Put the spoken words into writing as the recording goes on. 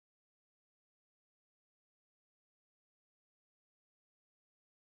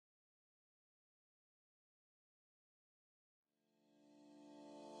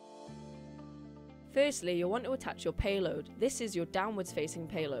Firstly, you'll want to attach your payload. This is your downwards facing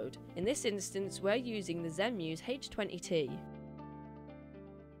payload. In this instance, we're using the Zenmuse H20T.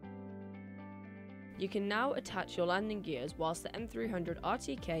 You can now attach your landing gears whilst the M300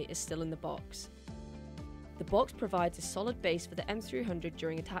 RTK is still in the box. The box provides a solid base for the M300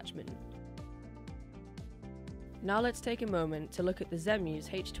 during attachment. Now let's take a moment to look at the Zenmuse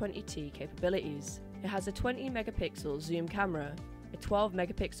H20T capabilities. It has a 20 megapixel zoom camera, a 12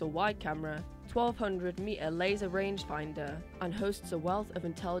 megapixel wide camera, 1200 meter laser rangefinder, and hosts a wealth of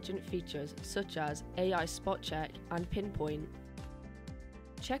intelligent features such as AI spot check and pinpoint.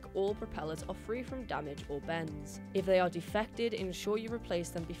 Check all propellers are free from damage or bends. If they are defected, ensure you replace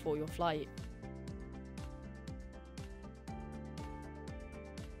them before your flight.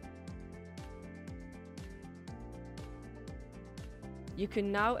 You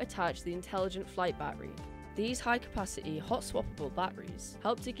can now attach the intelligent flight battery. These high-capacity, hot-swappable batteries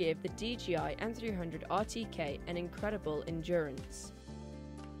help to give the DJI M300 RTK an incredible endurance.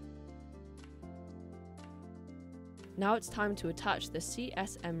 Now it's time to attach the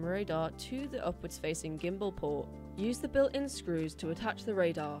CSM Radar to the upwards-facing gimbal port. Use the built-in screws to attach the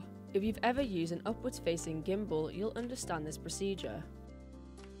radar. If you've ever used an upwards-facing gimbal, you'll understand this procedure.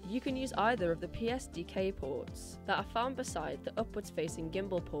 You can use either of the PSDK ports that are found beside the upwards-facing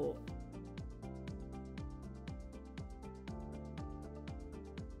gimbal port.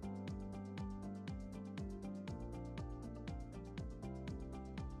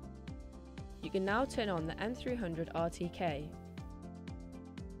 You can now turn on the M300 RTK.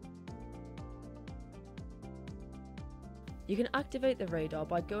 You can activate the radar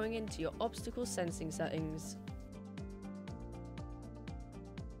by going into your obstacle sensing settings.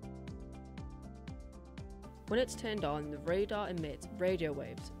 When it's turned on, the radar emits radio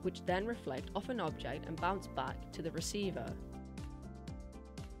waves, which then reflect off an object and bounce back to the receiver.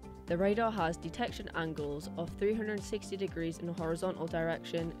 The radar has detection angles of 360 degrees in horizontal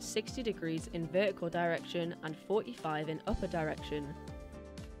direction, 60 degrees in vertical direction, and 45 in upper direction.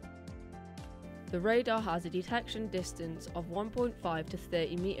 The radar has a detection distance of 1.5 to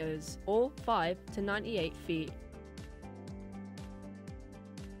 30 meters, or 5 to 98 feet.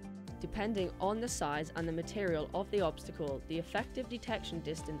 Depending on the size and the material of the obstacle, the effective detection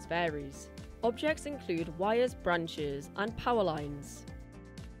distance varies. Objects include wires, branches, and power lines.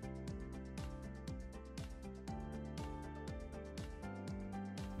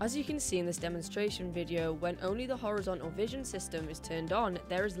 As you can see in this demonstration video, when only the horizontal vision system is turned on,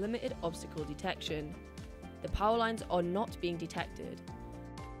 there is limited obstacle detection. The power lines are not being detected.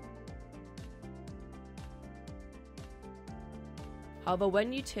 However,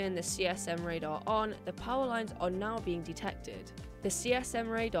 when you turn the CSM radar on, the power lines are now being detected. The CSM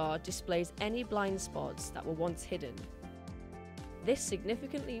radar displays any blind spots that were once hidden. This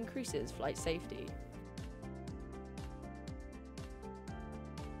significantly increases flight safety.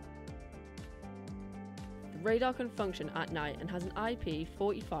 The radar can function at night and has an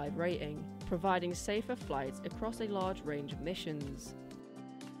IP45 rating, providing safer flights across a large range of missions.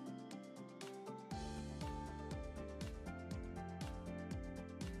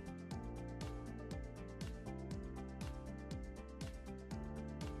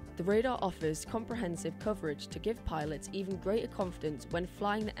 The radar offers comprehensive coverage to give pilots even greater confidence when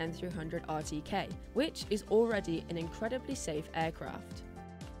flying the M300 RTK, which is already an incredibly safe aircraft.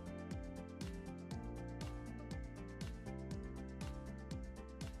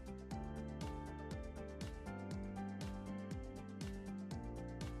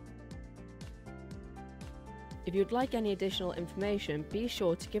 If you'd like any additional information, be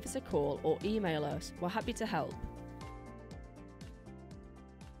sure to give us a call or email us. We're happy to help.